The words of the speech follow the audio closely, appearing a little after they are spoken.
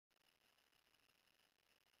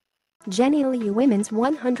JENNIE LIU Women's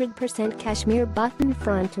 100% Cashmere Button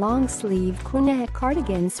Front Long Sleeve Crewneck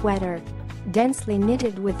Cardigan Sweater. Densely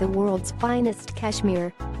knitted with the world's finest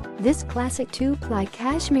cashmere. This classic 2-ply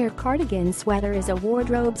cashmere cardigan sweater is a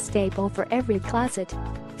wardrobe staple for every closet.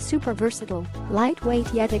 Super versatile,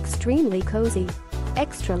 lightweight yet extremely cozy.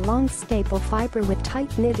 Extra long staple fiber with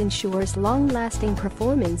tight knit ensures long-lasting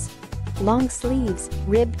performance. Long sleeves,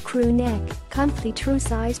 ribbed crew neck, comfy true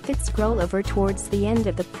size fit. Scroll over towards the end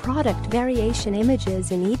of the product variation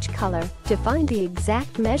images in each color to find the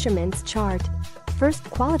exact measurements chart. First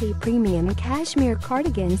quality premium cashmere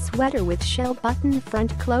cardigan sweater with shell button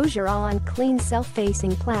front closure on clean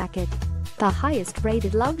self-facing placket. The highest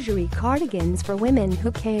rated luxury cardigans for women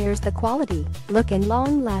who cares the quality, look and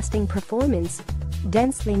long-lasting performance.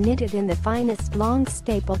 Densely knitted in the finest long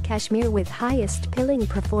staple cashmere with highest pilling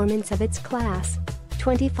performance of its class.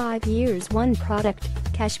 25 years one product,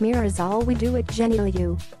 cashmere is all we do at JENNIE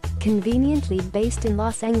LIU. Conveniently based in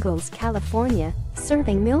Los Angeles, California,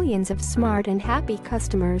 serving millions of smart and happy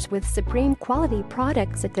customers with supreme quality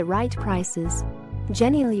products at the right prices.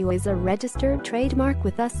 JENNIE LIU is a registered trademark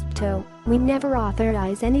with us, so we never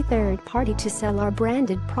authorize any third party to sell our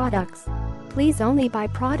branded products. Please only buy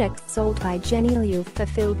products sold by JENNIE LIU,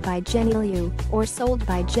 fulfilled by JENNIE LIU, or sold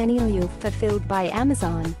by JENNIE LIU, fulfilled by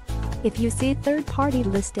Amazon. If you see third-party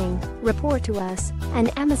listing, report to us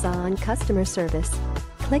and Amazon customer service.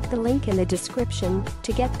 Click the link in the description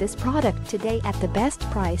to get this product today at the best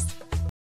price.